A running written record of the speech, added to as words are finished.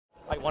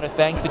I want to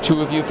thank the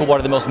two of you for one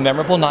of the most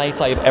memorable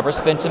nights I have ever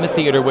spent in the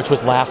theater, which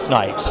was last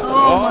night.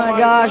 Oh my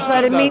gosh,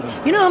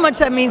 you know how much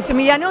that means to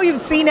me. I know you've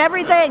seen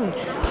everything,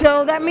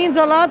 so that means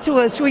a lot to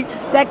us.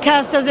 That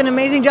cast does an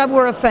amazing job.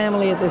 We're a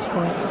family at this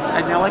point.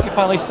 And now I can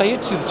finally say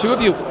it to the two of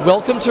you.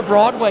 Welcome to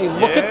Broadway.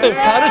 Look at this.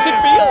 How does it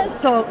feel?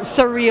 So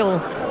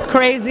surreal,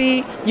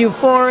 crazy,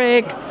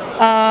 euphoric.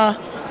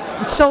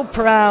 So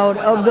proud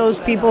of those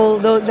people,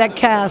 that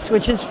cast,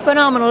 which is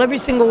phenomenal. Every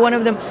single one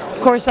of them.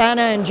 Of course,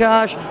 Anna and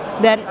Josh,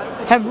 that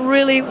have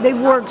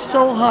they've worked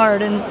so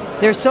hard, and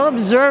they're so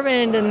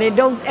observant, and they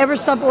don't ever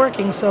stop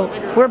working. So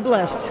we're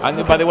blessed.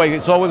 And by the way,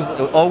 it's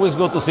always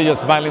good to see your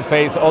smiling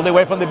face all the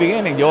way from the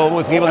beginning. You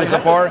always give us the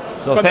support.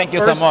 So from thank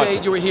you so much.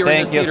 Day you were here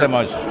thank you so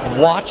much.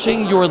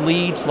 Watching your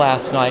leads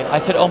last night, I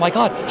said, "Oh my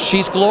God,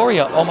 she's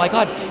Gloria. Oh my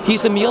God,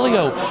 he's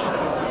Emilio."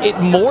 It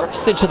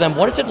morphs into them.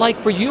 What is it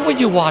like for you when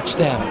you watch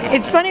them?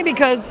 It's funny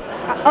because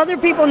other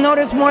people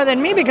notice more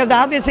than me, because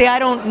obviously I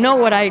don't know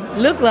what I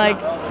look like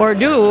or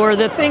do, or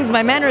the things,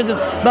 my mannerisms.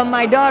 But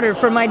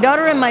for my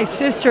daughter and my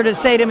sister to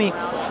say to me,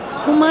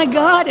 "Oh my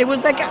God, it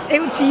was like,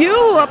 it's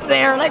you up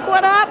there. Like,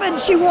 what happened?"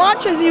 She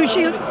watches you.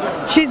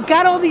 She's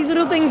got all these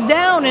little things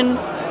down, and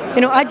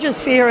you know, I just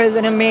see her as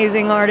an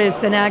amazing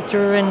artist and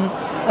actor and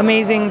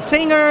amazing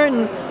singer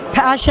and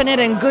passionate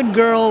and good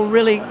girl,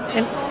 really,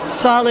 and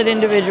solid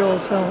individual.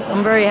 So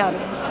I'm very happy.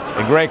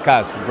 A great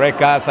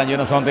cast, and you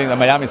know something, the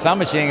Miami Sound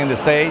Machine in the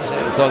stage.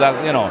 So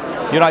that you know,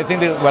 I think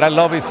that what I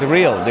love is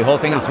real. The whole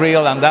thing is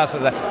real, and that's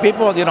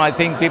people. You know, I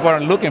think people are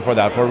looking for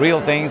that, for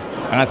real things,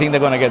 and I think they're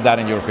going to get that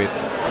in your feet.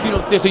 You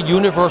know, there's a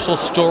universal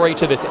story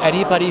to this.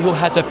 Anybody who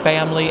has a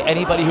family,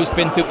 anybody who's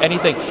been through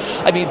anything.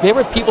 I mean, there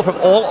were people from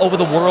all over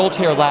the world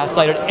here last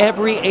night at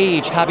every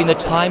age having the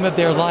time of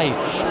their life.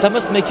 That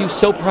must make you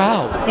so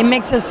proud. It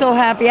makes us so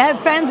happy. I have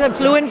fans that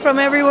flew in from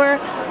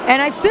everywhere,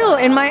 and I still,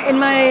 in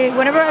my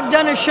whenever I've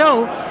done a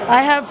show,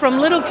 I have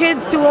from little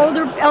kids to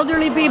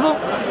elderly people,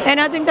 and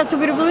I think that's a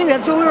beautiful thing.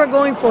 That's what we were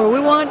going for. We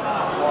want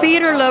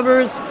theater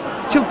lovers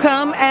to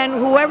come, and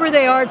whoever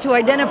they are, to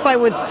identify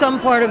with some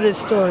part of this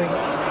story.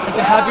 And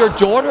to have your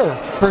daughter,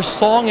 her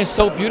song is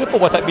so beautiful,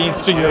 what that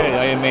means to you.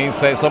 Yeah, it means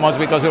so much,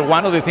 because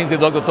one of the things the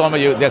doctor told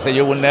me, they said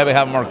you will never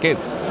have more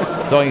kids.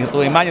 So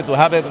to imagine to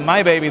have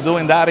my baby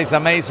doing that is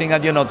amazing,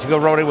 and you know, to go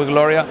wrote it with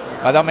Gloria,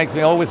 that makes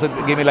me always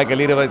give me like a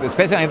little bit,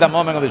 especially in that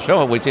moment of the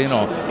show, which you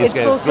know it's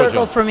full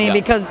circle for me,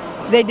 because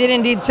they did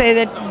indeed say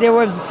that there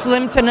was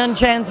slim to none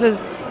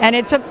chances, and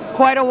it took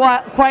quite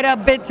a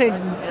bit to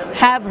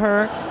have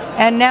her,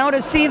 and now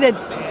to see that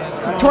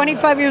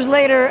 25 years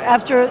later,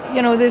 after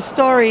you know this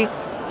story,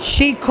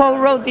 she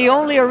co-wrote the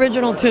only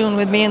original tune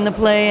with me in the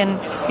play, and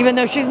even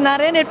though she's not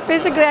in it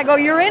physically, I go,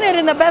 "You're in it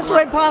in the best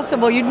way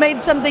possible. You'd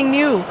made something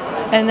new,"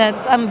 and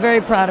I'm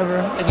very proud of her.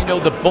 And you know,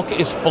 the book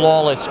is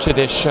flawless to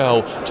this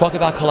show. Talk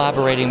about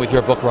collaborating with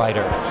your book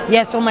writer.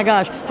 Yes, oh my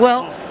gosh.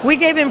 Well, we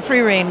gave him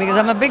free rein because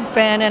I'm a big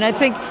fan, and I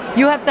think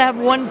you have to have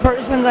one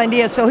person's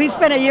idea. So he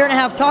spent a year and a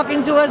half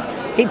talking to us.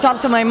 He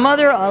talked to my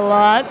mother a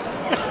lot,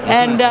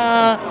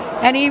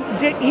 and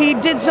he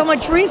did so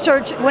much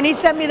research. When he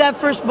sent me that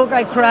first book,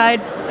 I cried,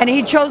 and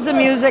he chose the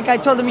music. I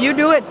told him, "You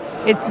do it.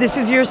 This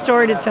is your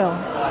story to tell."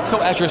 So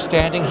as you're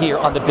standing here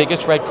on the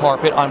biggest red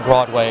carpet on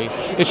Broadway,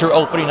 it's your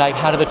opening night.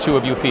 How do the two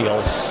of you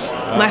feel?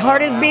 My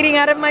heart is beating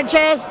out of my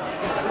chest.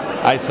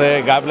 I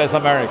say, God bless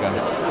America.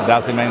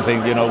 That's the main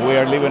thing. You know, we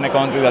are living in a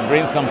country that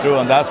dreams come true,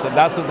 and that's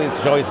what this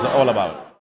show is all about.